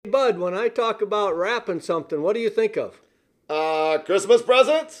Bud, when I talk about wrapping something, what do you think of? Christmas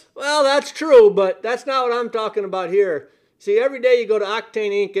presents? Well, that's true, but that's not what I'm talking about here. See, every day you go to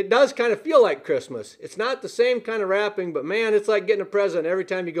Octane Inc., it does kind of feel like Christmas. It's not the same kind of wrapping, but man, it's like getting a present every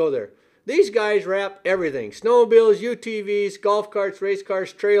time you go there. These guys wrap everything. Snowmobiles, UTVs, golf carts, race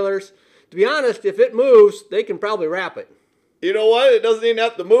cars, trailers. To be honest, if it moves, they can probably wrap it. You know what? It doesn't even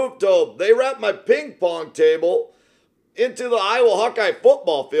have to move, Tobe. They wrapped my ping pong table into the Iowa Hawkeye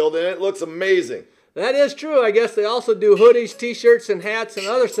football field, and it looks amazing. That is true. I guess they also do hoodies, t-shirts, and hats and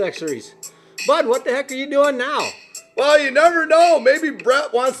other accessories. Bud, what the heck are you doing now? Well, you never know. Maybe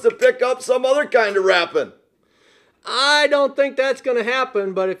Brett wants to pick up some other kind of wrapping. I don't think that's going to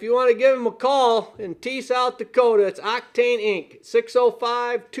happen, but if you want to give him a call in T, South Dakota, it's Octane Inc.,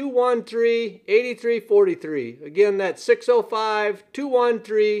 605-213-8343. Again, that's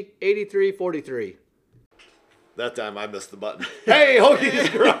 605-213-8343. That time I missed the button. Hey, Hoagie's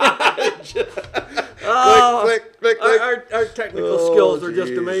Garage! Click, click, click. Our technical skills are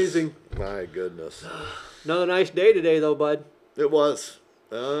just amazing. My goodness. Another nice day today, though, Bud. It was.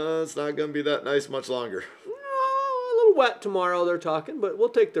 It's not going to be that nice much longer. A little wet tomorrow, they're talking, but we'll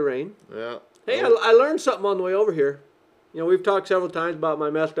take the rain. Yeah. Hey, I learned something on the way over here. You know, we've talked several times about my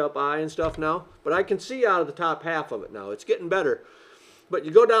messed up eye and stuff now, but I can see out of the top half of it now. It's getting better. But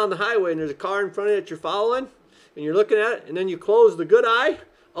you go down the highway and there's a car in front of you that you're following, and you're looking at it, and then you close the good eye.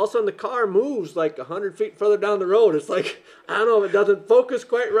 All of a sudden, the car moves like 100 feet further down the road. It's like, I don't know if it doesn't focus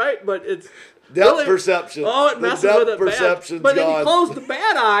quite right, but it's depth really, perception. Oh, it messes with it bad. But then you close the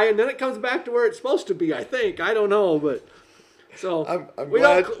bad eye, and then it comes back to where it's supposed to be, I think. I don't know, but so we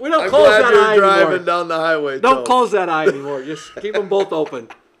don't close that eye anymore. Driving down the highway. Don't close that eye anymore. Just keep them both open.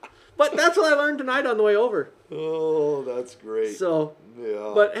 But that's what I learned tonight on the way over. Oh, that's great. So,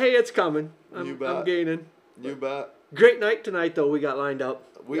 yeah. But hey, it's coming. You bet. I'm gaining. You bet. Great night tonight, though. We got lined up.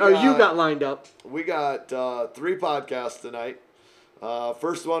 You got lined up. We got 3 podcasts tonight.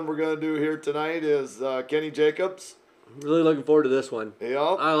 First one we're going to do here tonight is Kenny Jacobs. Really looking forward to this one.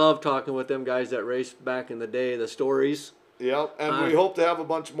 Yep. I love talking with them guys that raced back in the day, the stories. Yep, and we hope to have a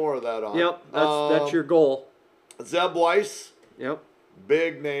bunch more of that on. Yep, that's your goal. Zeb Weiss. Yep.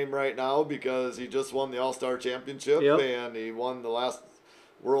 Big name right now because he just won the All-Star Championship and he won the last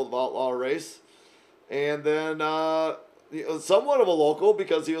World of Outlaw race. And then somewhat of a local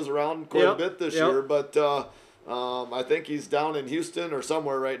because he was around quite a bit this year, but I think he's down in Houston or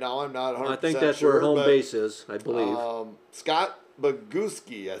somewhere right now. I'm not 100% sure. I think that's where home base is, I believe. Scott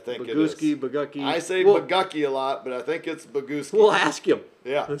Boguski, I think Boguski. I say Boguski a lot, but I think it's Boguski. We'll ask him.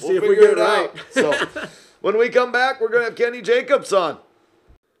 Yeah. Let's see if we get it right. So when we come back, we're going to have Kenny Jacobs on.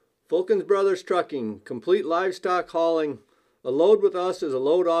 Fulkins Brothers Trucking, complete livestock hauling. A load with us is a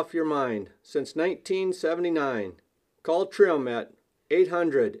load off your mind. Since 1979. Call Trim at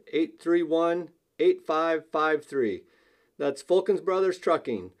 800-831-8553. That's Fulkins Brothers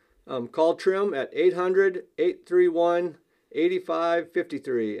Trucking. Call Trim at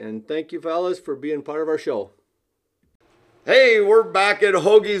 800-831-8553. And thank you, fellas, for being part of our show. Hey, we're back at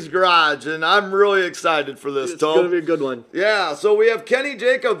Hoagie's Garage, and I'm really excited for this, Tom. It's going to be a good one. Yeah, so we have Kenny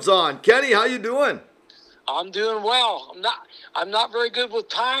Jacobs on. Kenny, how you doing? I'm doing well. I'm not very good with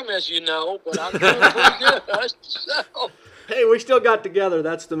time, as you know, but I'm doing pretty good. So. Hey, we still got together.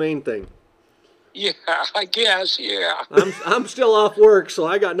 That's the main thing. Yeah, I guess. Yeah. I'm still off work, so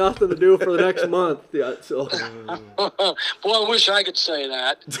I got nothing to do for the next month. Yeah. So. Boy, I wish I could say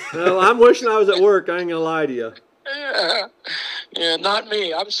that. Well, I'm wishing I was at work. I ain't gonna lie to you. Yeah, not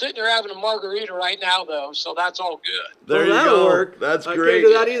me. I'm sitting here having a margarita right now, though, so that's all good. There you that'll go. Work. That's I great.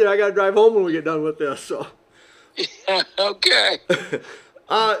 can't do that either. I got to drive home when we get done with this. So. Yeah, okay.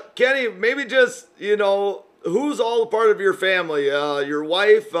 Kenny, maybe just, who's all a part of your family? Your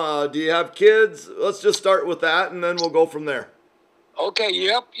wife? Do you have kids? Let's just start with that, and then we'll go from there. Okay,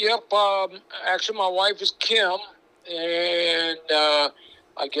 yep. Actually, my wife is Kim, and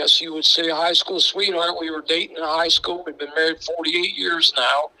I guess you would say high school sweetheart. We were dating in high school. We've been married 48 years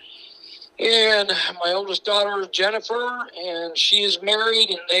now. And my oldest daughter is Jennifer, and she is married,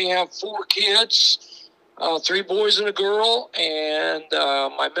 and they have 4 kids. 3 boys and a girl, and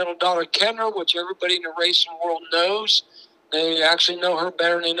my middle daughter, Kendra, which everybody in the racing world knows. They actually know her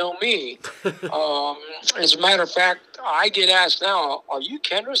better than they know me. As a matter of fact, I get asked now, are you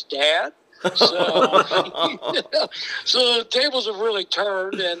Kendra's dad? So, so the tables have really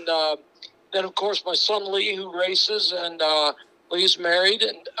turned, and then, of course, my son Lee, who races, and Lee's married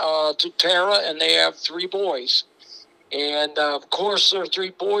to Tara, and they have 3 boys. And, of course, their 3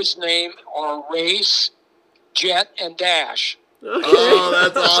 boys' names are Race, Jet, and Dash. Okay. Oh,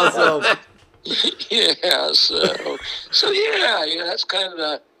 that's awesome. Yeah, so yeah, that's kind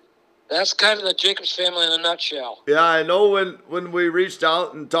of That's kind of the Jacobs family in a nutshell. Yeah, I know when we reached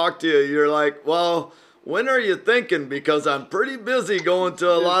out and talked to you, you're like, well, when are you thinking? Because I'm pretty busy going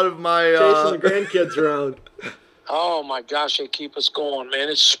to a lot of my... Chasing the grandkids around. Oh, my gosh, they keep us going, man.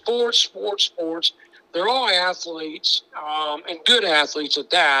 It's sports, sports, sports. They're all athletes, and good athletes at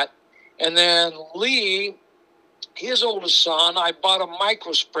that. And then Lee, his oldest son, I bought a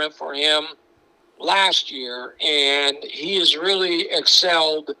micro sprint for him last year, and he has really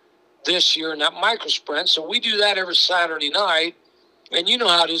excelled this year in that micro sprint. So we do that every Saturday night. And you know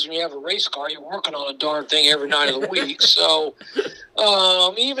how it is when you have a race car, you're working on a darn thing every night of the week. So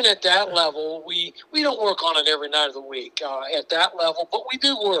even at that level, we don't work on it every night of the week at that level, but we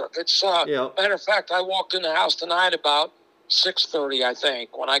do work. It's matter of fact, I walked in the house tonight about 6:30, I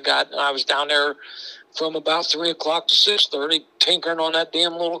think, when I was down there from about 3 o'clock to 6:30 tinkering on that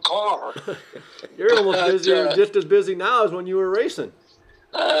damn little car. You're almost busy, just as busy now as when you were racing.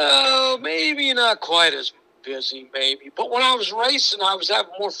 Maybe not quite as busy, maybe. But when I was racing, I was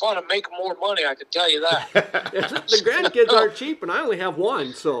having more fun and making more money, I can tell you that. The grandkids aren't cheap, and I only have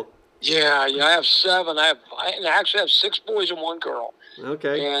one, so. Yeah, I have 7. I actually have 6 boys and 1 girl.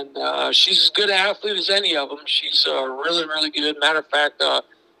 Okay. And she's as good an athlete as any of them. She's really, really good. Matter of fact,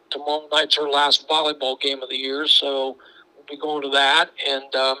 tomorrow night's her last volleyball game of the year, so we'll be going to that.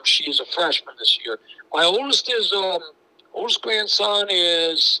 And she is a freshman this year. My oldest grandson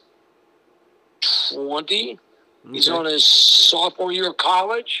is 20. Okay. He's on his sophomore year of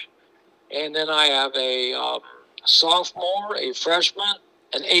college. And then I have a sophomore, a freshman,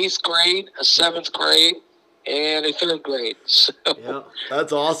 an 8th grade, a 7th grade, and a 3rd grade. So, yeah,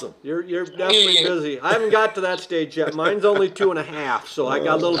 that's awesome. You're definitely busy. I haven't got to that stage yet. Mine's only 2.5, so I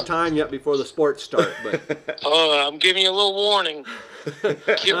got a little time yet before the sports start. But I'm giving you a little warning.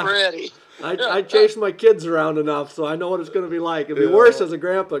 Get ready. I chase my kids around enough, so I know what it's going to be like. It'll be worse as a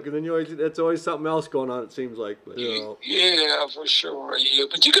grandpa, because then it's always something else going on, it seems like. But, yeah, for sure. Yeah.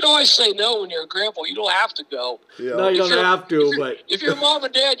 But you can always say no when you're a grandpa. You don't have to go. Yeah. No, you don't have to. But if you're mom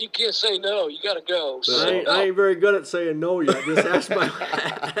and dad, you can't say no. You got to go. So, I ain't very good at saying no yet. Just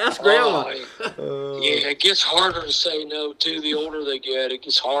ask Grandma. Yeah, it gets harder to say no, too. The older they get, it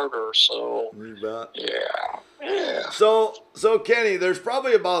gets harder. So, you bet. Yeah. Yeah. So Kenny, there's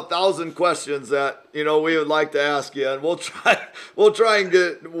probably about 1,000 questions that we would like to ask you, and we'll try and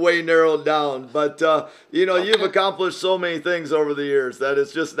get way narrowed down. But you've accomplished so many things over the years that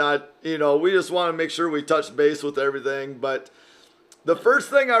it's just not. We just want to make sure we touch base with everything. But the first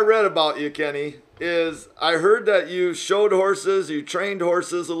thing I read about you, Kenny, is I heard that you showed horses, you trained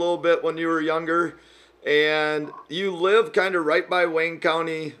horses a little bit when you were younger, and you live kind of right by Wayne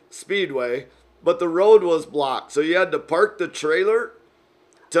County Speedway. But the road was blocked, so you had to park the trailer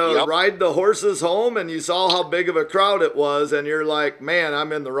to ride the horses home, and you saw how big of a crowd it was, and you're like, man,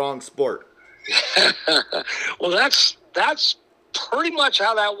 I'm in the wrong sport. Well, that's pretty much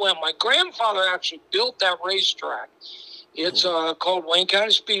how that went. My grandfather actually built that racetrack. It's called Wayne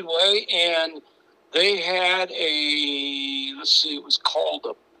County Speedway, and they had it was called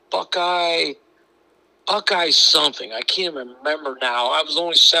a Buckeye something. I can't remember now. I was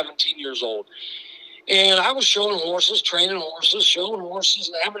only 17 years old. And I was showing horses, training horses, showing horses,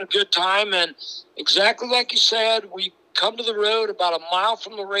 and having a good time. And exactly like you said, we come to the road about a mile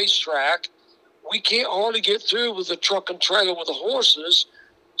from the racetrack. We can't hardly get through with the truck and trailer with the horses.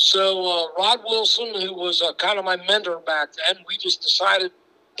 So Rod Wilson, who was kind of my mentor back then, we just decided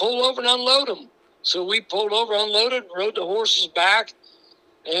pull over and unload them. So we pulled over, unloaded, rode the horses back.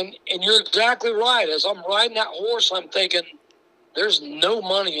 And you're exactly right. As I'm riding that horse, I'm thinking, there's no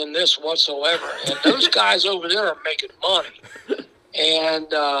money in this whatsoever. And those guys over there are making money. And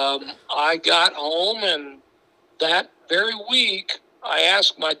I got home, and that very week, I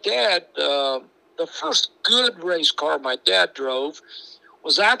asked my dad, the first good race car my dad drove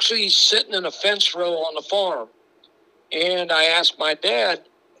was actually sitting in a fence row on the farm. And I asked my dad,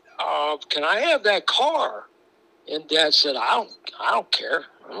 can I have that car? And Dad said, I don't care.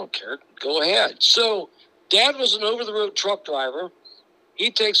 I don't care. Go ahead. So Dad was an over-the-road truck driver.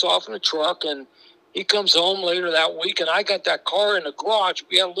 He takes off in a truck, and he comes home later that week, and I got that car in the garage.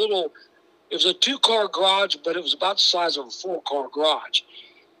 We had it was a 2-car garage, but it was about the size of a 4-car garage.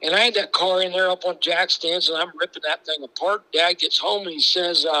 And I had that car in there up on jack stands, and I'm ripping that thing apart. Dad gets home, and he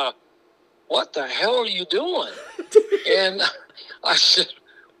says, what the hell are you doing? And I said,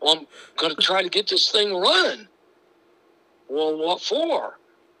 well, I'm going to try to get this thing running. Well, what for?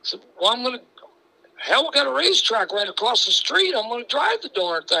 I said, well, we got a racetrack right across the street. I'm going to drive the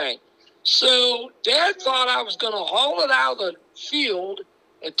darn thing. So Dad thought I was going to haul it out of the field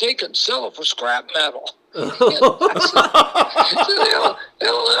and take it and sell it for scrap metal. I said, hell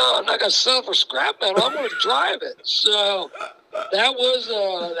no, I'm not got stuff for scrap metal. I'm going to drive it. So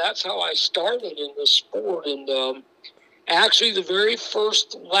that's how I started in the sport. And actually, the very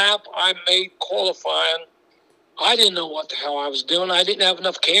first lap I made qualifying, I didn't know what the hell I was doing. I didn't have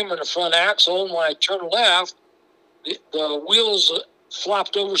enough camber in the front axle. And when I turned left, the wheels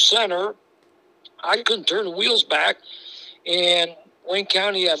flopped over center. I couldn't turn the wheels back. And Wayne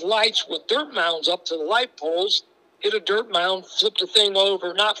County had lights with dirt mounds up to the light poles. Hit a dirt mound, flipped the thing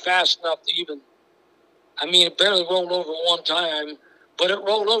over, not fast enough to even, it barely rolled over one time, but it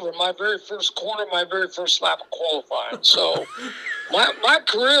rolled over my very first corner, my very first lap of qualifying. So my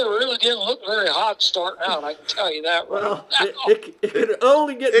career really didn't look very hot starting out, I can tell you that right Well, now. it could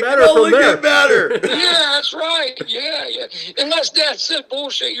only get It better can only from there. get better. Yeah, that's right. Yeah. Unless Dad said,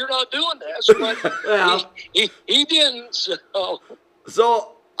 bullshit, you're not doing this. But Yeah. he didn't, so...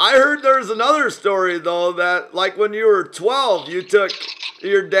 So I heard there's another story, though, that like when you were 12, you took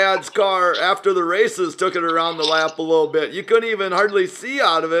your dad's car after the races, took it around the lap a little bit. You couldn't even hardly see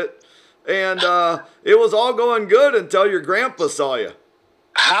out of it. And it was all going good until your grandpa saw you.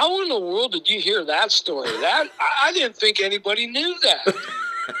 How in the world did you hear that story? That I didn't think anybody knew that.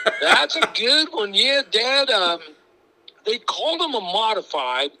 That's a good one. Yeah, Dad, they called them a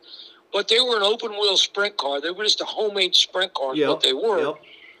modified, but they were an open-wheel sprint car. They were just a homemade sprint car, is what they were. Yep.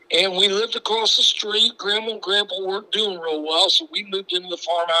 And we lived across the street. Grandma and Grandpa weren't doing real well, so we moved into the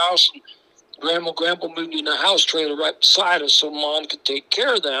farmhouse. And Grandma and Grandpa moved in a house trailer right beside us so Mom could take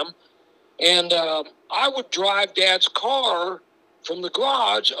care of them. And I would drive Dad's car from the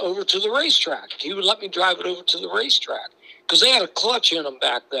garage over to the racetrack. He would let me drive it over to the racetrack because they had a clutch in them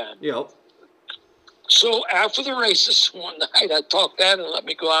back then. Yep. So after the races one night, I talked Dad and let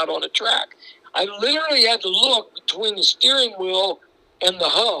me go out on the track. I literally had to look between the steering wheel and the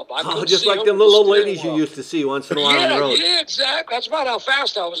hub. I couldn't just see like over them the little old steering ladies you wheel. used to see once in a while on the road. Yeah, exactly. That's about how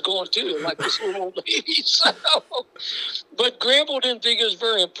fast I was going, too, like this little old lady. So, but Grandpa didn't think it was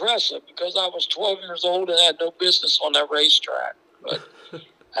very impressive because I was 12 years old and had no business on that racetrack. But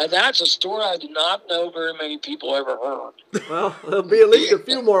and that's a story I did not know very many people ever heard. Well, there'll be at least a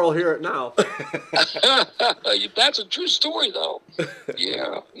few more will hear it now. That's a true story, though.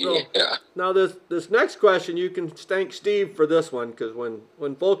 Yeah. Now, this next question, you can thank Steve for this one, because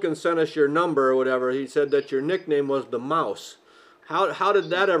when Vulcan sent us your number or whatever, he said that your nickname was the Mouse. How did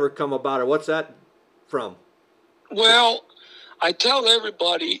that ever come about, or what's that from? Well, I tell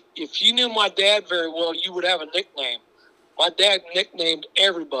everybody, if you knew my dad very well, you would have a nickname. My dad nicknamed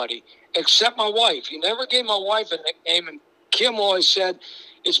everybody, except my wife. He never gave my wife a nickname, and Kim always said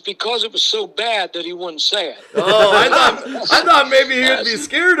it's because it was so bad that he wouldn't say it. Oh, I thought maybe he'd be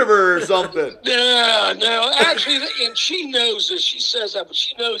scared of her or something. No. Actually, and she knows this. She says that, but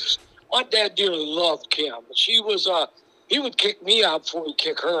she knows my dad dearly loved Kim. She was, he would kick me out before he'd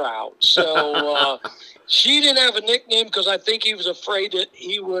kick her out. So she didn't have a nickname because I think he was afraid that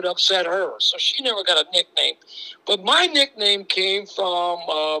he would upset her. So she never got a nickname. But my nickname came from,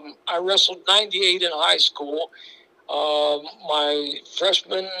 I wrestled 98 in high school. My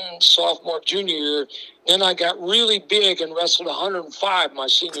freshman, sophomore, junior year. Then I got really big and wrestled 105 my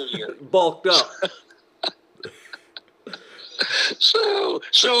senior year. Bulked up. So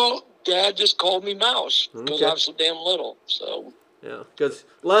Dad just called me Mouse because Okay. I was so damn little. So Yeah, because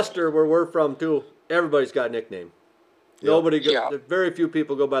Lester, where we're from too, everybody's got a nickname. Yep. Very few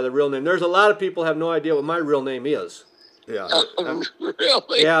people go by the real name. There's a lot of people have no idea what my real name is. Yeah.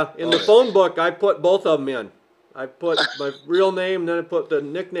 really? Yeah, in the phone book, I put both of them in. I put my real name, then I put the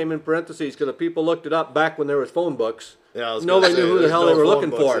nickname in parentheses because the people looked it up back when there was phone books. Yeah, I was Nobody gonna knew who the there's hell no they were phone looking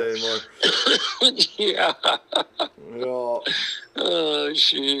books for. anymore. Yeah. Yeah. Oh,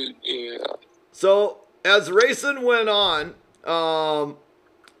 shoot. Yeah. So as racing went on,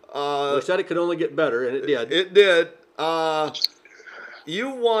 We said it could only get better, and it did. it did. You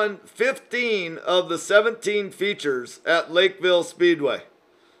won 15 of the 17 features at Lakeville Speedway.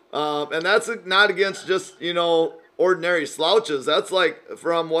 And that's not against just, ordinary slouches. That's like,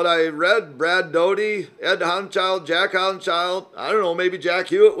 from what I read, Brad Doty, Ed Houndchild, Jack Houndchild. I don't know, maybe Jack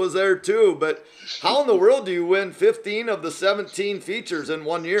Hewitt was there too. But how in the world do you win 15 of the 17 features in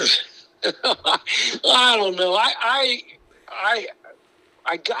 1 year? I don't know. I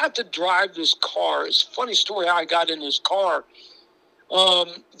got to drive this car. It's a funny story how I got in this car.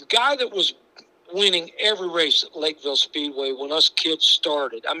 The guy that was winning every race at Lakeville Speedway when us kids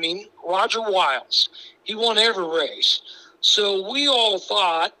started, Roger Wiles, he won every race. So we all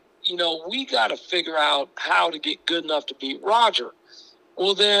thought, we got to figure out how to get good enough to beat Roger.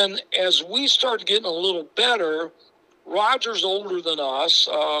 Well, then as we started getting a little better, Roger's older than us,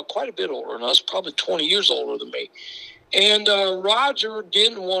 quite a bit older than us, probably 20 years older than me. And Roger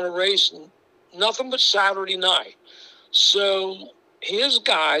didn't want to race nothing but Saturday night. So his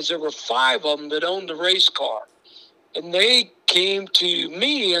guys, there were 5 of them that owned the race car. And they came to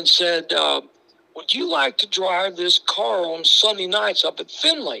me and said, would you like to drive this car on Sunday nights up at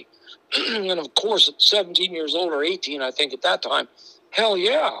Findlay? And, of course, at 17 years old or 18, I think, at that time, hell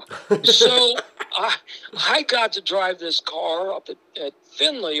yeah. So I got to drive this car up at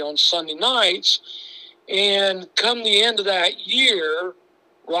Findlay on Sunday nights. And come the end of that year,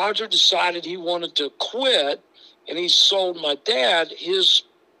 Roger decided he wanted to quit, and he sold my dad his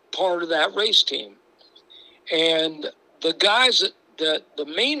part of that race team. And the guys the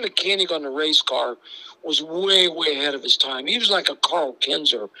main mechanic on the race car was way, way ahead of his time. He was like a Carl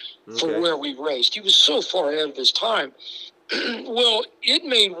Kinzer for where we raced. He was so far ahead of his time. Well, it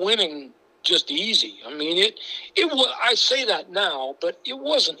made winning just easy. I mean, it was, I say that now, but it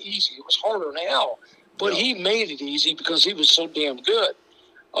wasn't easy. It was harder than hell. But he made it easy because he was so damn good.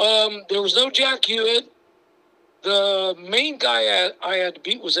 There was no Jack Hewitt. The main guy I had to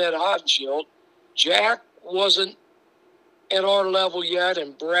beat was Ed Hodenshield. Jack wasn't at our level yet,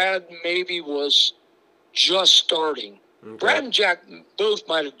 and Brad maybe was just starting. Okay. Brad and Jack both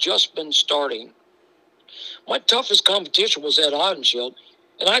might have just been starting. My toughest competition was Ed Hodenshield,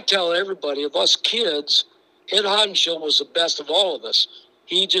 and I tell everybody, of us kids, Ed Hodenshield was the best of all of us.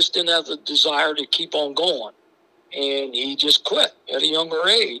 He just didn't have the desire to keep on going, and he just quit at a younger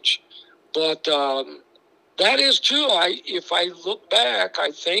age. But that is true. If I look back,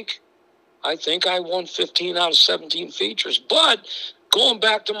 I think I won 15 out of 17 features. But going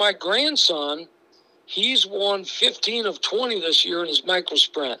back to my grandson, he's won 15 of 20 this year in his micro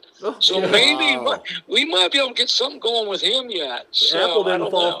sprint. So maybe we might be able to get something going with him yet. So, Apple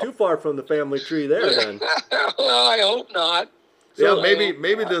didn't fall too far from the family tree there then. Well, I hope not. Yeah, so,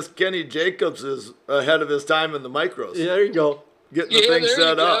 maybe this Kenny Jacobs is ahead of his time in the micros. Yeah, there you go. Getting the thing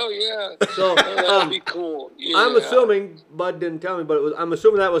set up. Yeah. So that'd be cool. Yeah. I'm assuming, Bud didn't tell me, but I'm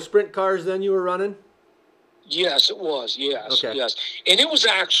assuming that was sprint cars then you were running? Yes, it was. Yes, okay. Yes. And it was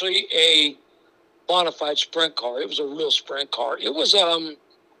actually a bona fide sprint car. It was a real sprint car. It was, I'm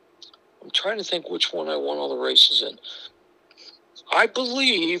trying to think which one I won all the races in. I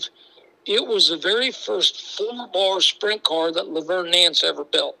believe it was the very first 4-bar sprint car that Laverne Nance ever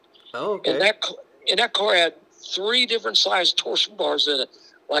built. Oh, okay. And that car had 3 different size torsion bars in it,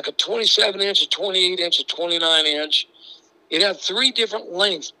 like a 27-inch, a 28-inch, a 29-inch. It had 3 different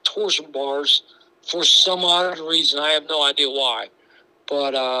length torsion bars for some odd reason. I have no idea why.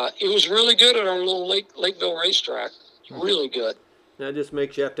 But it was really good at our little Lakeville racetrack. Really good. That just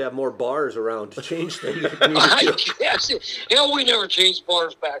makes you have to have more bars around to change things. Yes. Hell, we never changed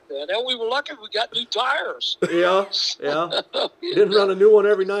bars back then. Hell, we were lucky we got new tires. Yeah. Didn't run a new one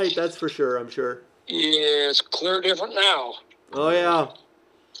every night, that's for sure, I'm sure. Yeah, it's clear different now. Oh, yeah.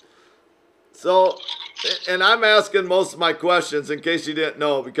 So, and I'm asking most of my questions in case you didn't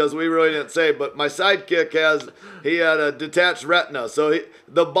know, because we really didn't say, but my sidekick he had a detached retina. So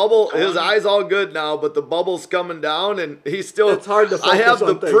the bubble, his eye's all good now, but the bubble's coming down, and he's still, it's hard to focus I have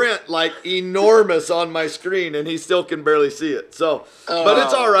the things. print like enormous on my screen, and he still can barely see it. So, but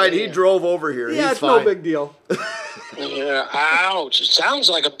it's all right. He drove over here. Yeah, he's it's fine. no big deal. Yeah, ouch. It sounds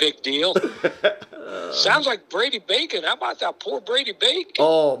like a big deal. Sounds like Brady Bacon. How about that poor Brady Bacon?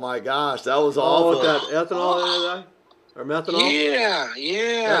 Oh, my gosh. That was awful. Oh, that ethanol in his eye? Or methanol?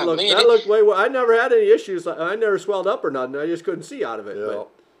 Yeah. That looked way worse. I never had any issues. I never swelled up or nothing. I just couldn't see out of it. Yeah. But.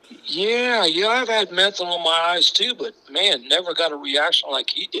 Yeah, I've had methanol in my eyes too, but man, never got a reaction like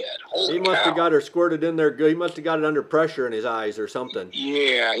he did. Holy He must have got her squirted in there. He must have got it under pressure in his eyes or something.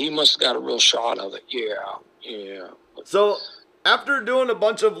 Yeah, he must have got a real shot of it. Yeah. So after doing a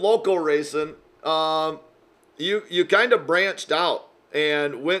bunch of local racing, you kind of branched out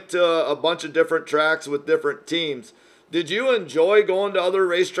and went to a bunch of different tracks with different teams. Did you enjoy going to other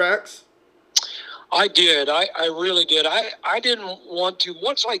racetracks? I did. I really did. I didn't want to.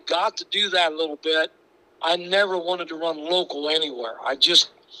 Once I got to do that a little bit, I never wanted to run local anywhere. I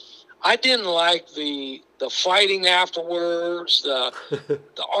didn't like the fighting afterwards, the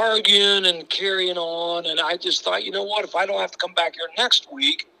arguing and carrying on. And I just thought, you know what, if I don't have to come back here next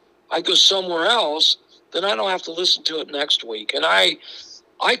week, I go somewhere else, then I don't have to listen to it next week. And I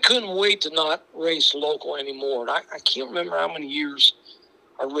couldn't wait to not race local anymore. And I can't remember how many years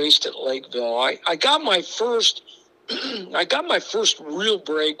I raced at Lakeville. I got my first real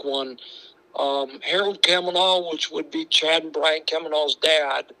break when Harold Kemenall, which would be Chad and Brian Kemenall's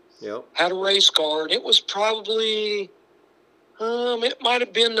dad, had a race car, and it was probably it might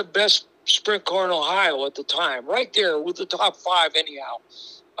have been the best sprint car in Ohio at the time, right there with the top 5 anyhow.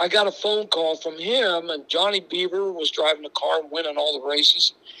 I got a phone call from him, and Johnny Beaver was driving the car and winning all the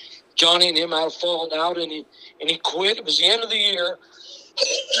races. Johnny and him had fallen out, and he quit. It was the end of the year,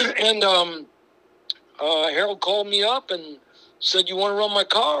 and Harold called me up and said, "You want to run my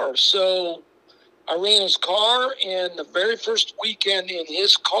car?" So I ran his car, and the very first weekend in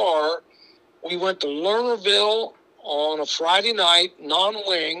his car, we went to Lernerville on a Friday night,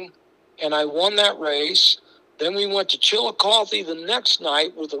 non-wing, and I won that race. Then we went to Chillicothe the next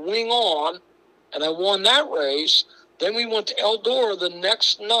night with the wing on, and I won that race. Then we went to Eldora the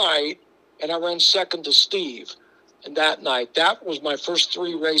next night, and I ran second to Steve. And that night, that was my first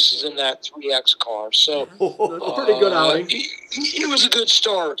 3 races in that 3X car. So That's a pretty good outing. It was a good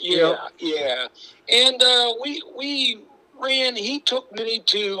start. Yeah, yeah. And we ran. He took me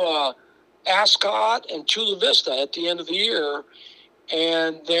to Ascot and Chula Vista at the end of the year.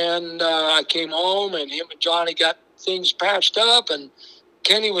 And then I came home, and him and Johnny got things patched up, and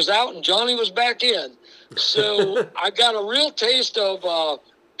Kenny was out, and Johnny was back in. So I got a real taste of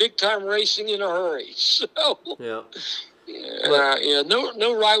big-time racing in a hurry. So no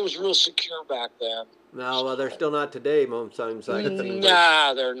ride was real secure back then. No, well, they're still not today. Seems like it seems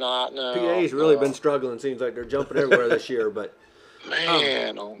nah, they're not. No, PA's really been struggling. Seems like they're jumping everywhere this year. But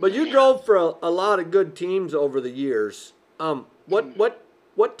man, but you drove for a lot of good teams over the years.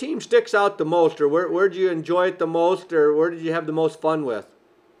 What team sticks out the most, or where did you enjoy it the most, or where did you have the most fun with?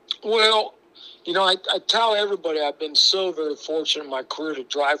 Well, you know, I tell everybody I've been so very fortunate in my career to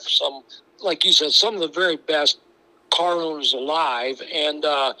drive for some, like you said, some of the very best car owners alive. And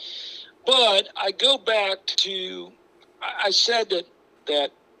but I go back to, I said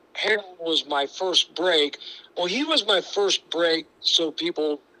that Harold was my first break. Well, he was my first break, so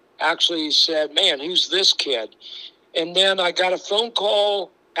people actually said, "Man, who's this kid?" And then I got a phone call.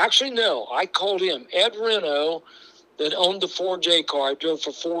 Actually, no, I called him, Ed Reno, that owned the 4J car. I drove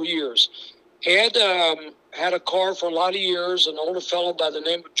for 4 years. Ed had a car for a lot of years. An older fellow by the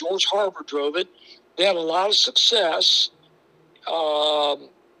name of George Harbor drove it. They had a lot of success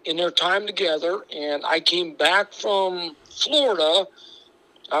in their time together. And I came back from Florida.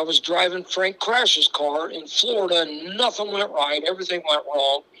 I was driving Frank Crash's car in Florida, and nothing went right. Everything went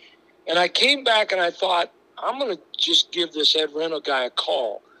wrong. And I came back, and I thought, I'm going to just give this Ed Reno guy a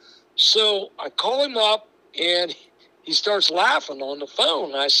call. So I call him up, and he starts laughing on the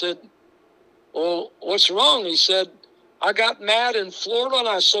phone. I said, "Well, what's wrong?" He said, "I got mad in Florida, and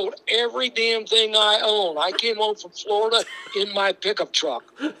I sold every damn thing I own. I came home from Florida in my pickup truck.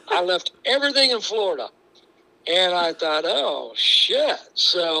 I left everything in Florida." And I thought, oh, shit.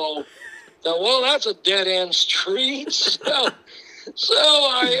 So, well, that's a dead-end street. So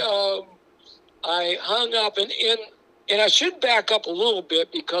I hung up, and I should back up a little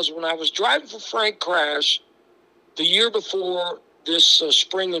bit, because when I was driving for Frank Crash the year before this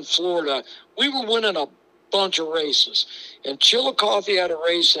spring in Florida, we were winning a bunch of races. And Chillicothe had a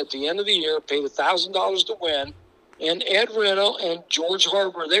race at the end of the year, paid $1,000 to win, and Ed Reno and George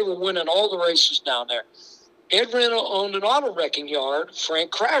Harbor, they were winning all the races down there. Ed Reno owned an auto wrecking yard.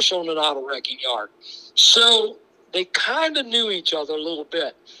 Frank Crash owned an auto wrecking yard. So they kind of knew each other a little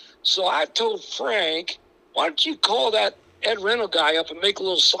bit. So I told Frank, "Why don't you call that Ed Reno guy up and make a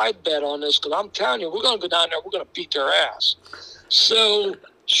little side bet on this? Because I'm telling you, we're going to go down there, we're going to beat their ass." So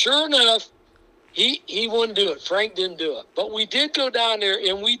sure enough, he wouldn't do it. Frank didn't do it. But we did go down there,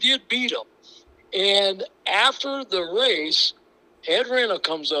 and we did beat him. And after the race, Ed Reno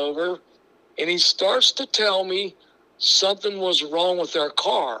comes over, and he starts to tell me something was wrong with their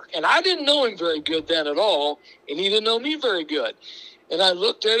car. And I didn't know him very good then at all, and he didn't know me very good. And I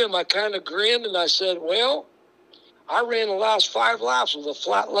looked at him, I kind of grinned, and I said, "Well, I ran the last 5 laps with a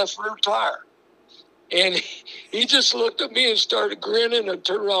flat left rear tire." And he just looked at me and started grinning and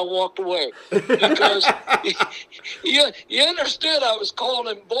turned around and walked away. Because he understood I was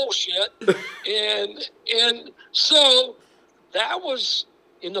calling him bullshit. And so that was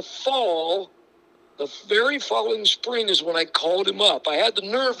in the fall. The very following spring is when I called him up. I had the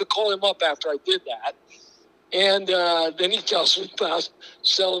nerve to call him up after I did that. And then he tells me about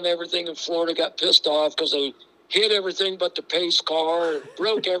selling everything in Florida, got pissed off because they hit everything but the pace car and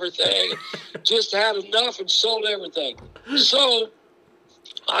broke everything, just had enough and sold everything. So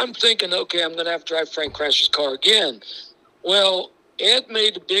I'm thinking, okay, I'm going to have to drive Frank Crash's car again. Well, Ed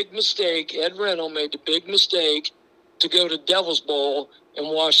made a big mistake. Ed Reno made the big mistake to go to Devil's Bowl and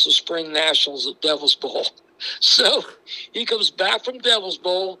watch the Spring Nationals at Devil's Bowl. So he comes back from Devil's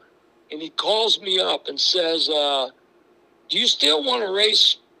Bowl, and he calls me up and says, "Do you still want to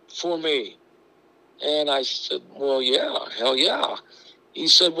race for me?" And I said, "Well, yeah, hell yeah." He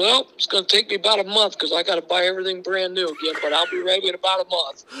said, well, it's going to take me about a month because I got to buy everything brand new again, but I'll be ready in about a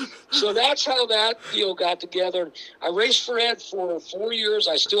month. So that's how that deal got together. I raced for Ed for 4 years.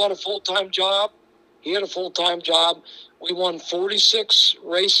 I still had a full-time job. He had a full-time job. We won 46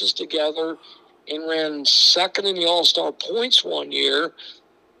 races together and ran second in the All-Star points one year,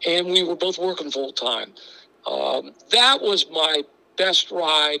 and we were both working full-time. That was my best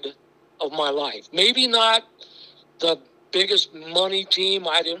ride of my life. Maybe not the biggest money team.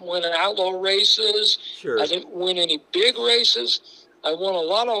 I didn't win an outlaw races. Sure. I didn't win any big races. I won a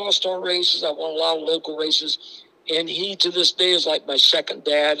lot of all-star races. I won a lot of local races. And he, to this day, is like my second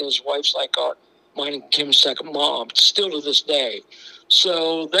dad, and his wife's like mine and Kim's second mom, still to this day.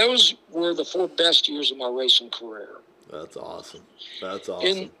 So those were the 4 best years of my racing career. That's awesome. That's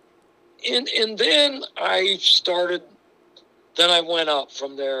awesome. And then I started. Then I went up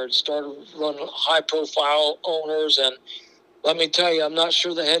from there and started running high-profile owners. And let me tell you, I'm not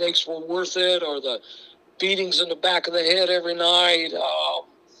sure the headaches were worth it or the beatings in the back of the head every night.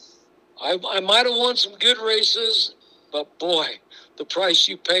 I might have won some good races, but, boy, the price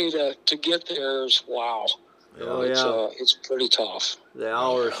you pay to get there is wow. Oh, yeah. It's pretty tough. The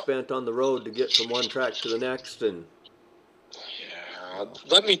hours spent on the road to get from one track to the next. And yeah,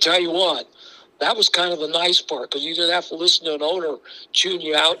 let me tell you what. That was kind of the nice part because you didn't have to listen to an owner chewing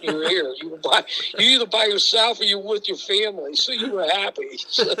you out in your ear. You either by yourself or you were with your family, so you were happy.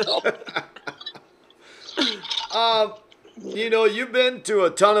 So. You've been to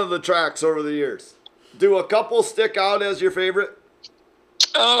a ton of the tracks over the years. Do a couple stick out as your favorite?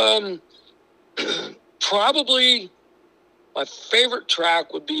 Probably my favorite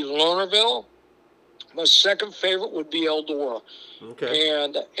track would be Lernerville. My second favorite would be Eldora. Okay.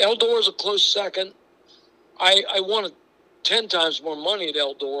 And Eldora is a close second. I wanted 10 times more money at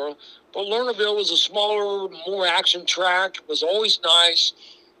Eldora, but Lernerville was a smaller, more action track. It was always nice.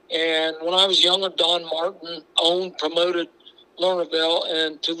 And when I was younger, Don Martin promoted Lernerville,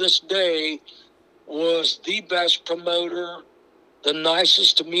 and to this day was the best promoter, the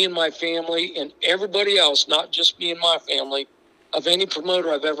nicest to me and my family and everybody else, not just me and my family, of any promoter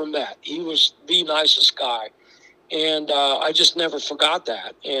I've ever met. He was the nicest guy. And I just never forgot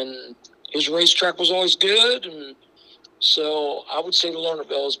that. And his racetrack was always good. And so I would say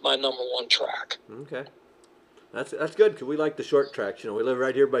Lernerville is my number 1 track. Okay. That's good because we like the short tracks. We live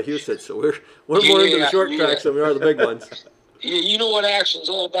right here by Houston, so we're more into the short tracks than we are the big ones. Yeah, you know what action's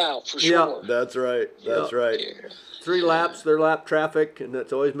all about, for sure. Yeah, that's right. That's right. Yeah. 3 laps, they're lap traffic, and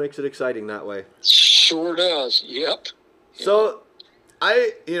that always makes it exciting that way. Sure does. Yep. So,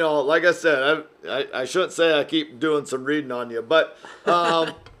 like I said, I shouldn't say I keep doing some reading on you, but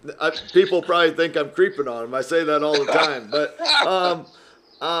people probably think I'm creeping on them. I say that all the time. But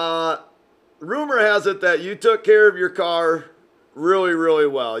rumor has it that you took care of your car really, really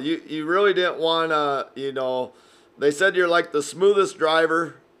well. You really didn't want to, they said you're like the smoothest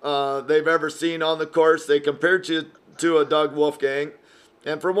driver they've ever seen on the course. They compared you to a Doug Wolfgang.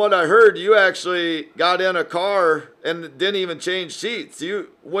 And from what I heard, you actually got in a car and didn't even change seats.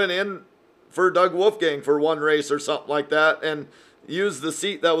 You went in for Doug Wolfgang for one race or something like that and used the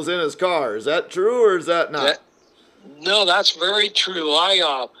seat that was in his car. Is that true or is that not? No, that's very true.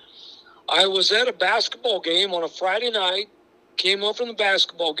 I was at a basketball game on a Friday night, came up from the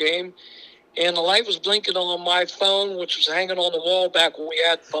basketball game, and the light was blinking on my phone, which was hanging on the wall back when we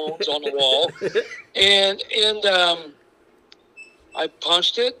had phones on the wall. And I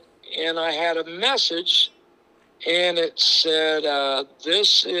punched it, and I had a message, and it said,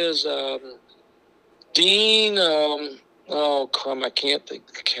 this is Dean, oh, crap, I can't think,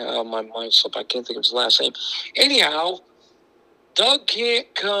 my mind slipped, I can't think of his last name. Anyhow, Doug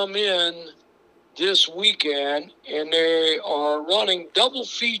can't come in this weekend, and they are running double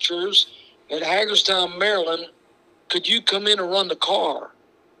features at Hagerstown, Maryland. Could you come in and run the car?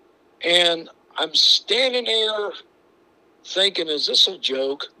 And I'm standing there thinking, is this a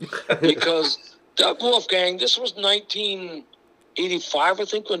joke? Because Doug Wolfgang, this was 1985, I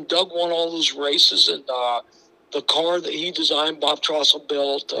think, when Doug won all those races, and the car that he designed, Bob Trossel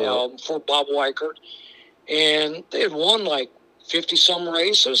built for Bob Weichert. And they had won like 50-some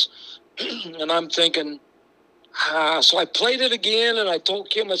races. And I'm thinking, so I played it again, and I told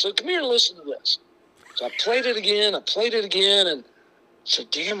Kim, I said, come here and listen to this. So I played it again, and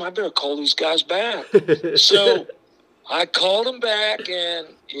said, damn, I better call these guys back. So I called them back, and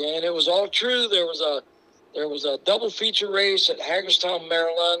it was all true. There was a double feature race at Hagerstown,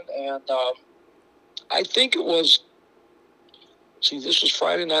 Maryland, and I think it was, this was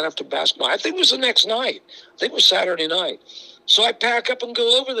Friday night after basketball. I think it was the next night. I think it was Saturday night. So I pack up and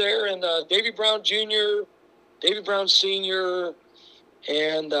go over there, and Davy Brown Jr., Davy Brown Sr.,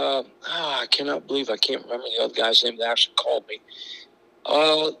 And I cannot believe I can't remember the other guy's name that actually called me.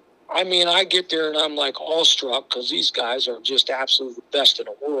 I mean, I get there and I'm like awestruck because these guys are just absolutely the best in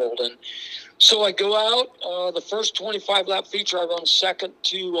the world. And so I go out, the first 25 lap feature, I run second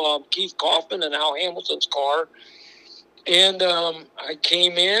to Keith Kaufman and Al Hamilton's car. And I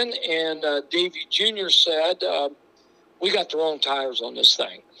came in and Davey Jr. said, we got the wrong tires on this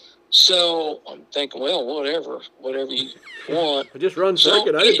thing. So I'm thinking, well, whatever you want. I just run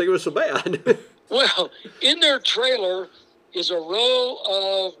second. I didn't think it was so bad. Well, in their trailer is a row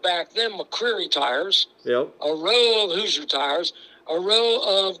of, back then, McCreary tires, yep. A row of Hoosier tires, a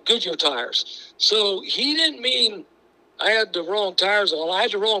row of Goodyear tires. So he didn't mean I had the wrong tires on. I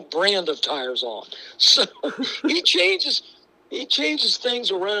had the wrong brand of tires on. So he changes things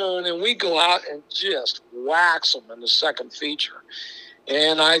around, and we go out and just wax them in the second feature.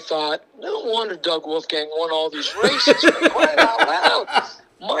 And I thought, no wonder Doug Wolfgang won all these races. For crying out loud.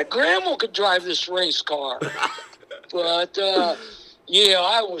 My grandma could drive this race car. But, yeah,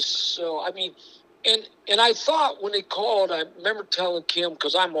 I was so, I mean, and I thought when they called, I remember telling Kim,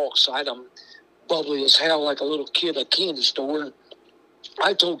 because I'm all excited, I'm bubbly as hell like a little kid at a candy store. And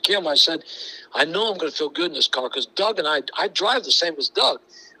I told Kim, I said, I know I'm going to feel good in this car because Doug and I drive the same as Doug.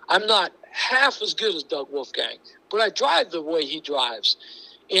 I'm not half as good as Doug Wolfgang, but I drive the way he drives.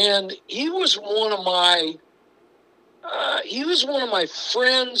 And he was one of my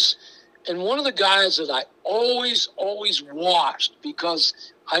friends and one of the guys that I always watched because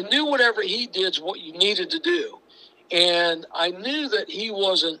I knew whatever he did is what you needed to do. And I knew that he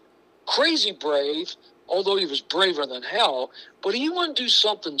wasn't crazy brave, although he was braver than hell, but he wouldn't do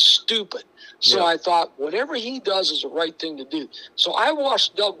something stupid. So yeah. I thought, whatever he does is the right thing to do. So I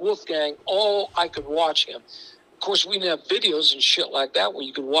watched Doug Wolfgang all I could watch him. Of course, we didn't have videos and shit like that where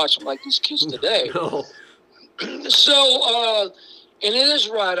you could watch them like these kids today. No. So, and it is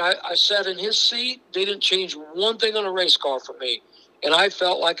right. I sat in his seat. They didn't change one thing on a race car for me. And I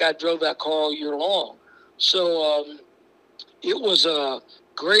felt like I drove that car all year long. So it was a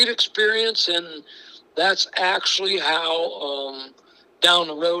great experience, and that's actually how down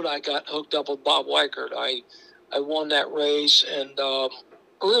the road I got hooked up with Bob Weichert. I won that race, and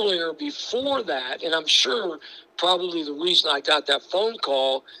earlier before that, and I'm sure probably the reason I got that phone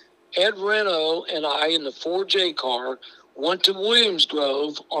call, Ed Reno and I in the 4J car went to Williams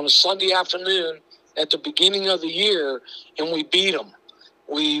Grove on a Sunday afternoon at the beginning of the year, and we beat them.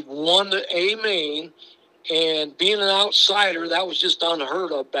 We won the A main, and being an outsider, that was just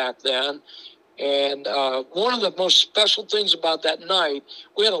unheard of back then. And one of the most special things about that night,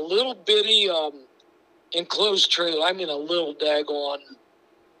 we had a little bitty enclosed trailer. I mean, a little daggone,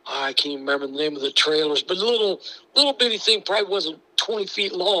 I can't remember the name of the trailers, but a little bitty thing, probably wasn't 20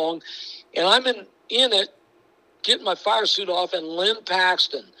 feet long. And I'm in it, getting my fire suit off, and Lynn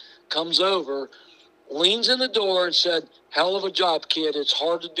Paxton comes over, leans in the door and said, "Hell of a job, kid. It's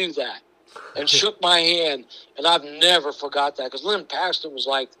hard to do that." And shook my hand. And I've never forgot that because Lynn Paxton was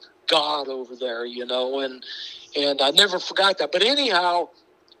like God over there, you know, and I never forgot that. But anyhow,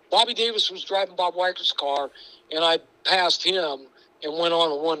 Bobby Davis was driving Bob Weichert's car, and I passed him and went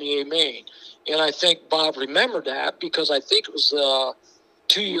on and won the A main. And I think Bob remembered that because I think it was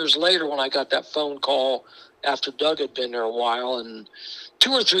 2 years later when I got that phone call after Doug had been there a while, and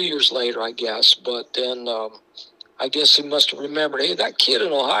 2 or 3 years later, I guess. But then I guess he must have remembered, hey, that kid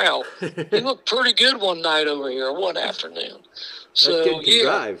in Ohio, he looked pretty good one night over here, one afternoon. So, that kid can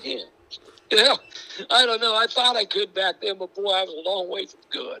drive. Yeah, I don't know. I thought I could back then, but boy, I was a long way from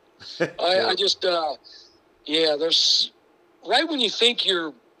good. I just, there's, right when you think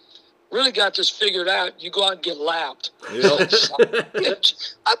you're really got this figured out, you go out and get lapped. Yep.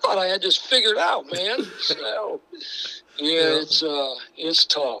 I thought I had this figured out, man. So, it's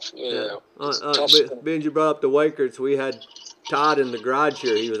tough. Yeah. Being you brought up the Weicherts, we had Todd in the garage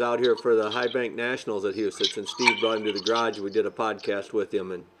here. He was out here for the High Bank Nationals at Houston, and Steve brought him to the garage. We did a podcast with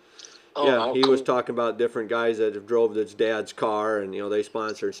him, and he was talking about different guys that have drove his dad's car, and they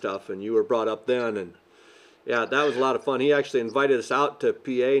sponsor and stuff. And you were brought up then, and yeah, that was a lot of fun. He actually invited us out to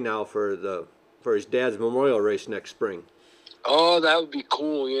PA now for his dad's memorial race next spring. Oh, that would be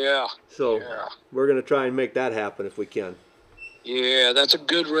cool, yeah. So we're going to try and make that happen if we can. Yeah, that's a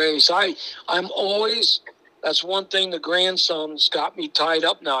good race. I'm always, that's one thing, the grandson's got me tied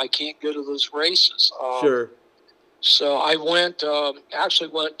up now. I can't go to those races. Sure. So I actually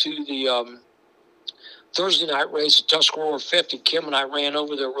went to the Thursday night race at Tuscarora 50. Kim and I ran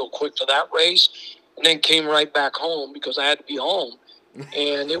over there real quick to that race and then came right back home because I had to be home.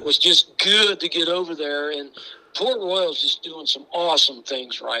 And it was just good to get over there. And Port Royal's just doing some awesome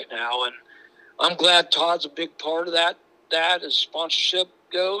things right now, and I'm glad Todd's a big part of that that as sponsorship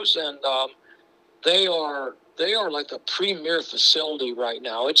goes, and they are like the premier facility right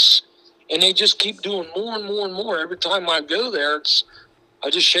now. And they just keep doing more and more and more. Every time I go there, I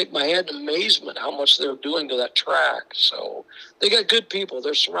just shake my head in amazement how much they're doing to that track. So they got good people.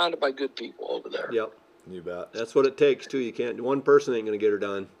 They're surrounded by good people over there. Yep. You bet. That's what it takes too. You can't. One person ain't gonna get her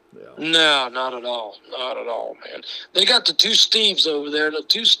done. Yeah. No, not at all. Not at all, man. They got the two Steves over there. The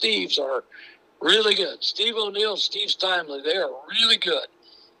two Steves are really good. Steve O'Neill and Steve Steinley, they are really good.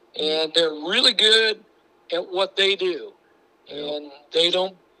 And they're really good at what they do. And I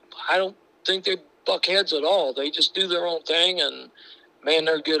don't think they buck heads at all. They just do their own thing, and, man,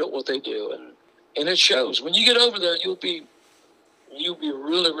 they're good at what they do. And it shows. When you get over there, you'll be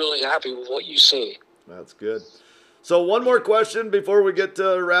really, really happy with what you see. That's good. So one more question before we get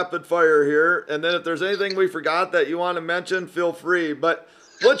to rapid fire here, and then if there's anything we forgot that you want to mention, feel free. But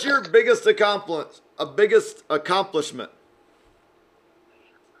what's your biggest accomplishment?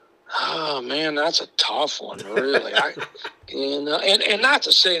 Oh man, that's a tough one, really. And not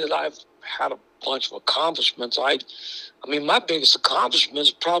to say that I've had a bunch of accomplishments. I mean, my biggest accomplishment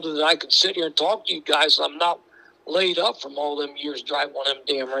is probably that I could sit here and talk to you guys. I'm not laid up from all them years driving one of them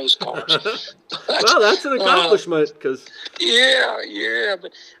damn race cars. Well, that's an accomplishment because yeah.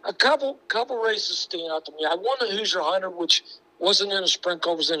 But a couple races stand out to me. I won the Hoosier 100, which wasn't in a sprint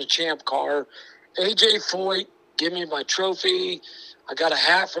car, was in a champ car. AJ Foyt gave me my trophy. I got a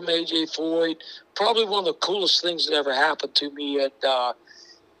hat from AJ Foyt. Probably one of the coolest things that ever happened to me. And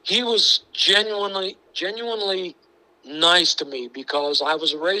he was genuinely nice to me because I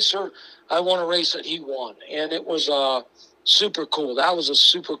was a racer. I won a race that he won, and it was super cool. That was a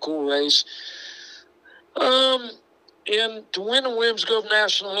super cool race. And to win the Williams Grove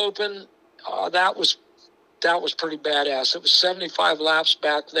National Open, that was pretty badass. It was 75 laps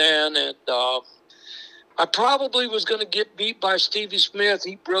back then, and I probably was going to get beat by Stevie Smith.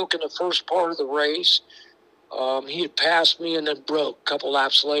 He broke in the first part of the race. He had passed me and then broke a couple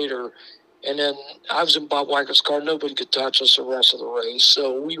laps later. And then I was in Bob Weigert's car. Nobody could touch us the rest of the race.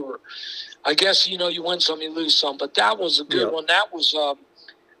 So we were, I guess, you win some, you lose some. But that was a good one. That was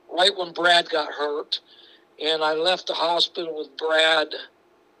right when Brad got hurt. And I left the hospital with Brad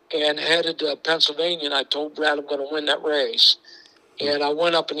and headed to Pennsylvania. And I told Brad I'm going to win that race. And I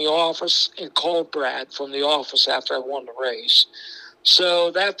went up in the office and called Brad from the office after I won the race.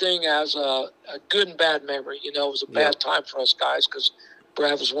 So that thing has a good and bad memory. It was a bad time for us guys because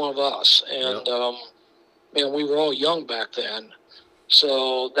Brad was one of us. And, man, we were all young back then.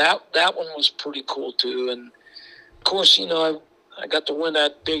 So that one was pretty cool, too. And, of course, I got to win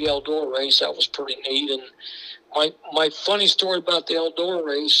that big Eldora race. That was pretty neat. And my funny story about the Eldora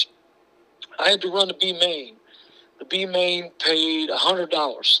race, I had to run the B main. The B main paid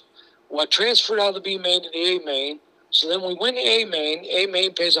 $100. Well, I transferred out of the B main to the A main. So then we win the A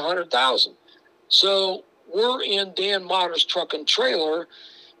main pays $100,000. So we're in Dan Motter's truck and trailer,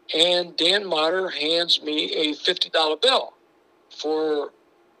 and Dan Motter hands me a $50 bill for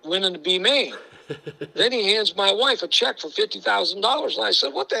winning the B main. Then he hands my wife a check for $50,000, and I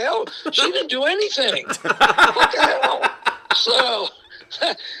said, "What the hell? She didn't do anything. What the hell?" So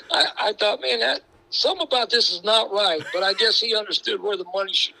I thought, man, something about this is not right. But I guess he understood where the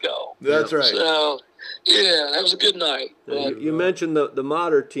money should go. That's right. So yeah, that was a good night. You mentioned the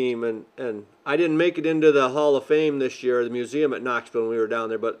Motter team, and I didn't make it into the Hall of Fame this year, the museum at Knoxville when we were down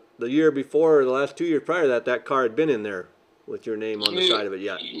there. But the year before, the last 2 years prior to that car had been in there with your name on the side of it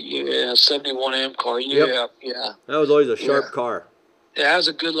yet. Yeah, 71 M car. Yeah. That was always a sharp car. That was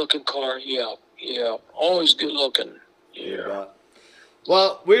a good-looking car. Yeah. Always good-looking. Yeah.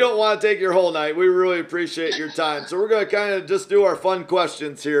 Well, we don't want to take your whole night. We really appreciate your time. So we're going to kind of just do our fun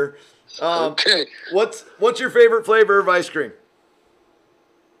questions here. Okay. What's your favorite flavor of ice cream?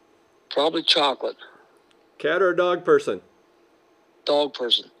 Probably chocolate. Cat or dog person? Dog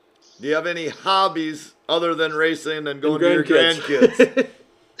person. Do you have any hobbies other than racing and going to your grandkids?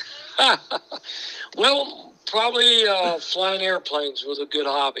 Well, probably flying airplanes was a good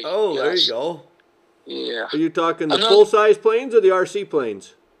hobby. Oh, yes. There you go. Yeah. Are you talking the full-size planes or the RC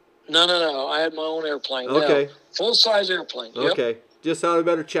planes? No. I had my own airplane. Okay. No, full-size airplane. Yep. Okay. Just thought I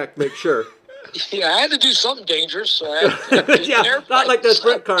better check, make sure. Yeah, I had to do something dangerous, so I had to yeah, not like that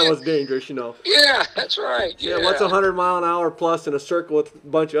sprint car was dangerous, Yeah, that's right. Yeah, what's 100 mile an hour plus in a circle with a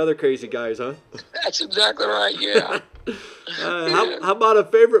bunch of other crazy guys, huh? That's exactly right, yeah. How about a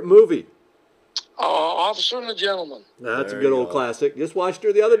favorite movie? Officer and the Gentleman. That's a good old classic. Just watched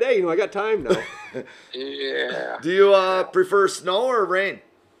her the other day. I got time now. Yeah. Do you prefer snow or rain?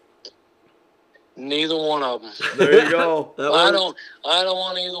 Neither one of them. There you go. I don't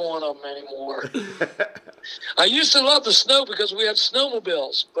want either one of them anymore. I used to love the snow because we had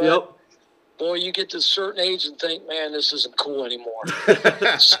snowmobiles. But Yep. boy, you get to a certain age and think, man, this isn't cool anymore.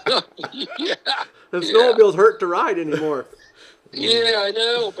 So, yeah. And snowmobiles hurt to ride anymore. Yeah, I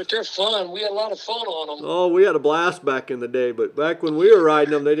know, but they're fun. We had a lot of fun on them. Oh, we had a blast back in the day, but back when we were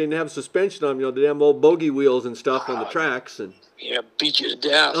riding them, they didn't have suspension on them. You know, they had old bogey wheels and stuff on the tracks. And Yeah, beat you to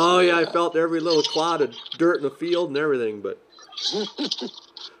death. oh yeah, I felt every little clod of dirt in the field and everything. But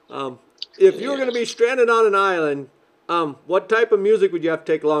if you were going to be stranded on an island, what type of music would you have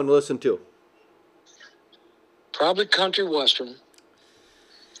to take along to listen to? Probably country western.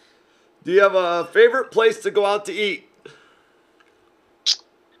 Do you have a favorite place to go out to eat?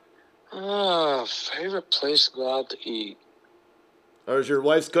 Favorite place to go out to eat. Or is your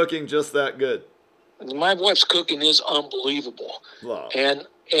wife's cooking just that good? My wife's cooking is unbelievable. Wow. And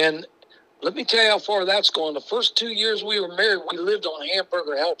let me tell you how far that's gone. The first 2 years we were married, we lived on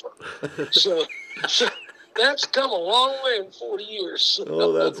Hamburger Helper. so that's come a long way in 40 years. So,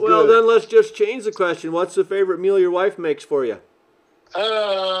 Oh, that's Well, good. then let's just change the question. What's the favorite meal your wife makes for you?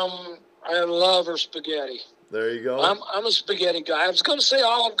 I love her spaghetti. There you go. I'm a spaghetti guy. I was going to say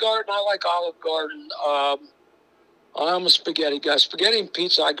Olive Garden. I like Olive Garden. I'm a spaghetti guy. Spaghetti and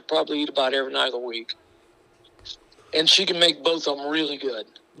pizza I could probably eat about every night of the week. And she can make both of them really good.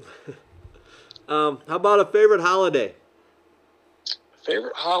 How about a favorite holiday?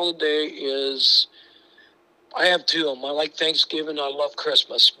 Favorite holiday is, I have two of them. I like Thanksgiving. I love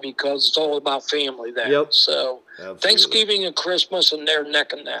Christmas because it's all about family then. Yep. So Absolutely. Thanksgiving and Christmas, and they're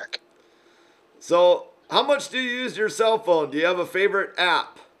neck and neck. So, how much do you use your cell phone? Do you have a favorite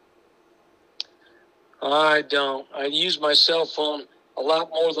app? I don't. I use my cell phone a lot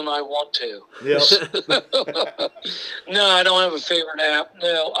more than I want to. Yep. No, I don't have a favorite app.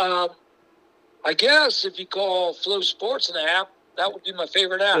 No. I guess if you call Flow Sports an app, that would be my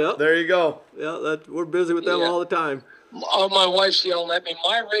favorite app. Yep. There you go. Yeah, we're busy with them Yeah. all the time. My wife's yelling at me,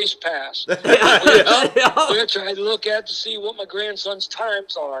 my race pass, Yep. which I look at to see what my grandson's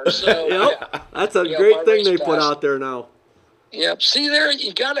times are. So, Yep. That's a Yeah, great my thing race they put pass. out there now. Yep. See there,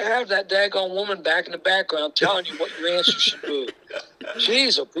 you got to have that daggone woman back in the background telling you what your answer should be.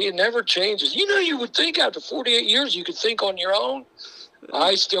 Jeez, it never changes. You know, you would think after 48 years you could think on your own.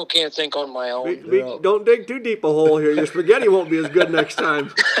 I still can't think on my own. Yeah. Don't dig too deep a hole here. Your spaghetti won't be as good next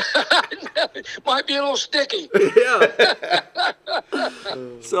time. Might be a little sticky. Yeah.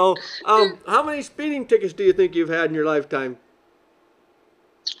 So, how many speeding tickets do you think you've had in your lifetime?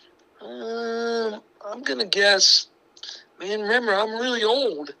 I'm going to guess, man, remember, I'm really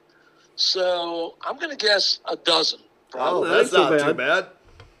old. So I'm going to guess a dozen. Oh, that that's ain't so not too bad. bad.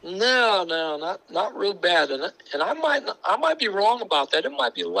 No, not real bad. And I might be wrong about that. It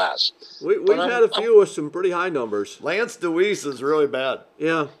might be less. We've But had a few with some pretty high numbers. Lance DeWeese is really bad.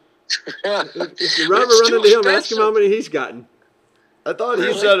 Yeah. If you It's ever run too into him, ask him expensive. how many he's gotten. I thought he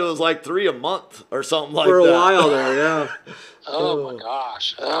Really? said it was like 3 a month or something like For a that. while there, yeah. Oh my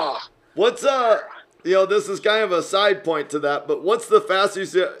gosh. What's this is kind of a side point to that, but what's the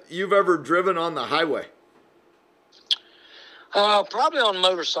fastest you've ever driven on the highway? Probably on a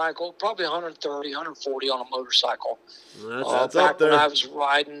motorcycle, probably 130, 140 on a motorcycle. That's up Back when there. I was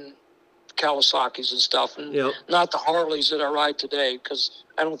riding Kawasaki's and stuff, and Yep. not the Harleys that I ride today, because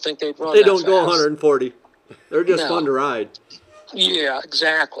I don't think they'd run They that don't go fast. 140. They're just No. fun to ride. Yeah,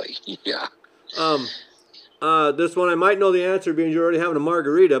 exactly. Yeah. This one I might know the answer because you're already having a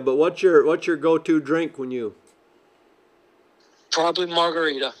margarita. But what's your go-to drink when you? Probably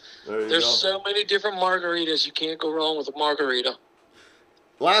margarita. There you There's go. so many different margaritas. You can't go wrong with a margarita.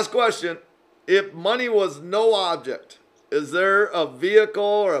 Last question. If money was no object, is there a vehicle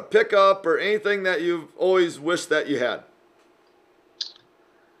or a pickup or anything that you've always wished that you had?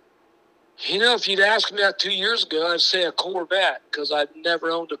 You know, if you'd asked me that 2 years ago, I'd say a Corvette, because I'd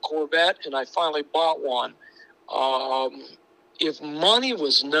never owned a Corvette, and I finally bought one. If money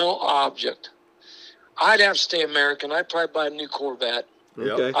was no object, I'd have to stay American. I'd probably buy a new Corvette. Yep.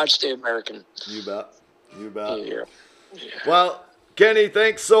 Okay. I'd stay American. You bet. You bet. Yeah. Well, Kenny,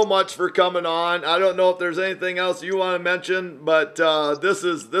 thanks so much for coming on. I don't know if there's anything else you want to mention, but this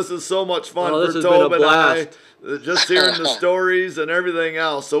is so much fun Oh, this for has been a Tobe and I. blast. Just hearing the stories and everything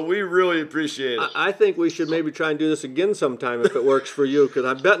else. So we really appreciate it. I think we should maybe try and do this again sometime if it works for you, because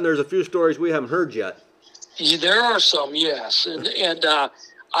I'm betting there's a few stories we haven't heard yet. Yeah, there are some, yes, and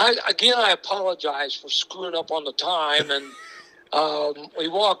I apologize for screwing up on the time. And we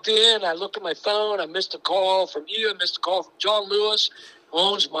walked in. I looked at my phone. I missed a call from you. I missed a call from John Lewis, who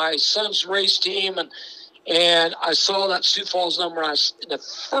owns my son's race team, and I saw that Sioux Falls number. The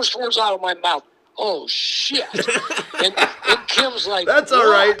first words out of my mouth, oh shit. And Kim's like, That's all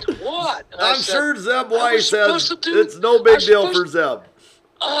right. What? And I I'm said, sure Zeb "I was Weiss supposed says to do- it's no I big was deal supposed- for Zeb.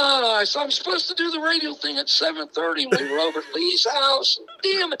 So I'm supposed to do the radio thing at 7:30. We were over at Lee's house.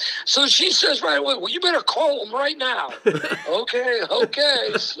 Damn it. So she says right away, well, you better call him right now. Okay.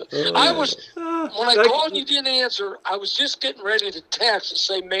 So I was, when I called and you didn't answer, I was just getting ready to text and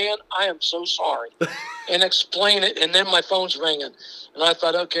say, man, I am so sorry. And explain it. And then my phone's ringing. And I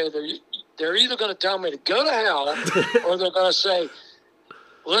thought, okay, they're either going to tell me to go to hell or they're going to say,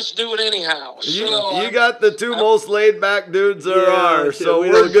 let's do it anyhow. You got the two most laid back dudes there are, so we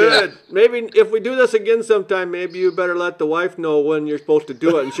we're don't good. care. Maybe if we do this again sometime, maybe you better let the wife know when you're supposed to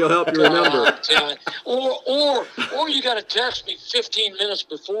do it, and she'll help you remember. Or you got to text me 15 minutes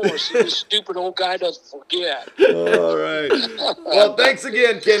before so this stupid old guy doesn't forget. All right. Well, thanks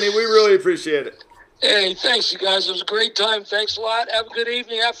again, Kenny. We really appreciate it. Hey, thanks, you guys. It was a great time. Thanks a lot. Have a good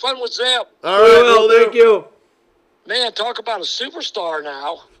evening. Have fun with Zeb. All right, Well, thank you. Man, talk about a superstar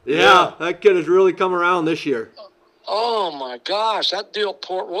now. Yeah, that kid has really come around this year. Oh, my gosh. That deal at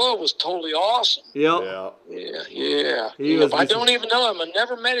Port Royal was totally awesome. Yep. Yeah. Yeah. I don't even know him. I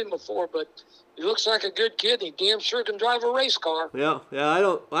never met him before, but he looks like a good kid. And he damn sure can drive a race car. Yeah. I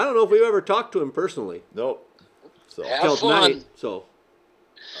don't know if we've ever talked to him personally. Nope. So. Have Till fun. tonight. So.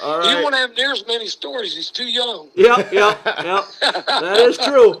 All He right. won't have near as many stories. He's too young. Yep. That is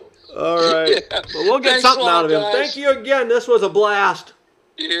true. All right. But we'll get Thanks something a lot, out of him. guys. Thank you again. This was a blast.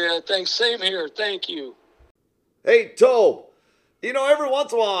 Yeah, thanks. Same here. Thank you. Hey, Tobe, every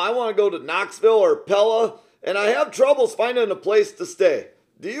once in a while I want to go to Knoxville or Pella, and I have troubles finding a place to stay.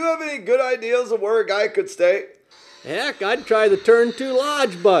 Do you have any good ideas of where a guy could stay? Heck, I'd try the Turn 2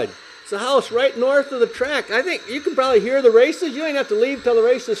 Lodge, bud. It's a house right north of the track. I think you can probably hear the races. You ain't have to leave till the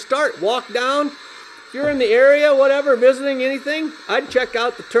races start. Walk down. If you're in the area, whatever, visiting anything, I'd check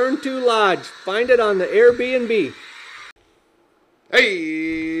out the Turn 2 Lodge. Find it on the Airbnb.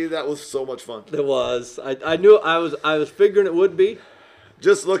 Hey, that was so much fun. It was. I knew I was figuring it would be.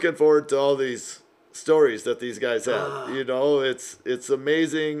 Just looking forward to all these stories that these guys have. It's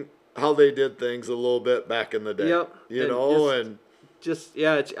amazing how they did things a little bit back in the day. Yep.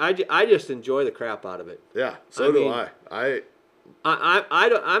 I just enjoy the crap out of it. Yeah, so do I.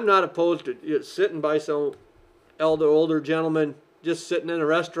 I'm not opposed to sitting by some older gentleman, just sitting in a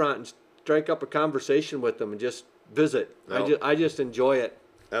restaurant and strike up a conversation with them and just visit. No. I just enjoy it.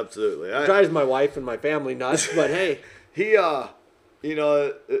 Absolutely. It drives my wife and my family nuts, but hey. He,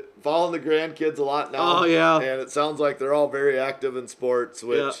 following the grandkids a lot now. Oh, yeah. And it sounds like they're all very active in sports,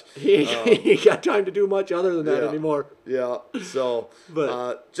 which... He ain't got time to do much other than that anymore. Yeah, so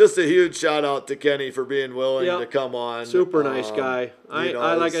But just a huge shout out to Kenny for being willing to come on. Super nice guy.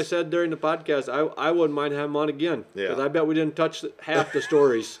 Like I said during the podcast, I wouldn't mind having him on again. Because I bet we didn't touch half the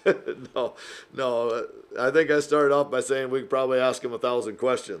stories. No. I think I started off by saying we could probably ask him 1,000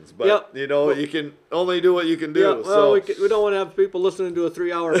 questions. But, you can only do what you can do. Yeah, well, we don't want to have people listening to a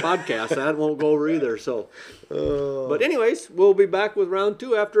 3-hour podcast. That won't go over either. So, But anyways, we'll be back with round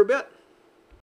 2 after a bit.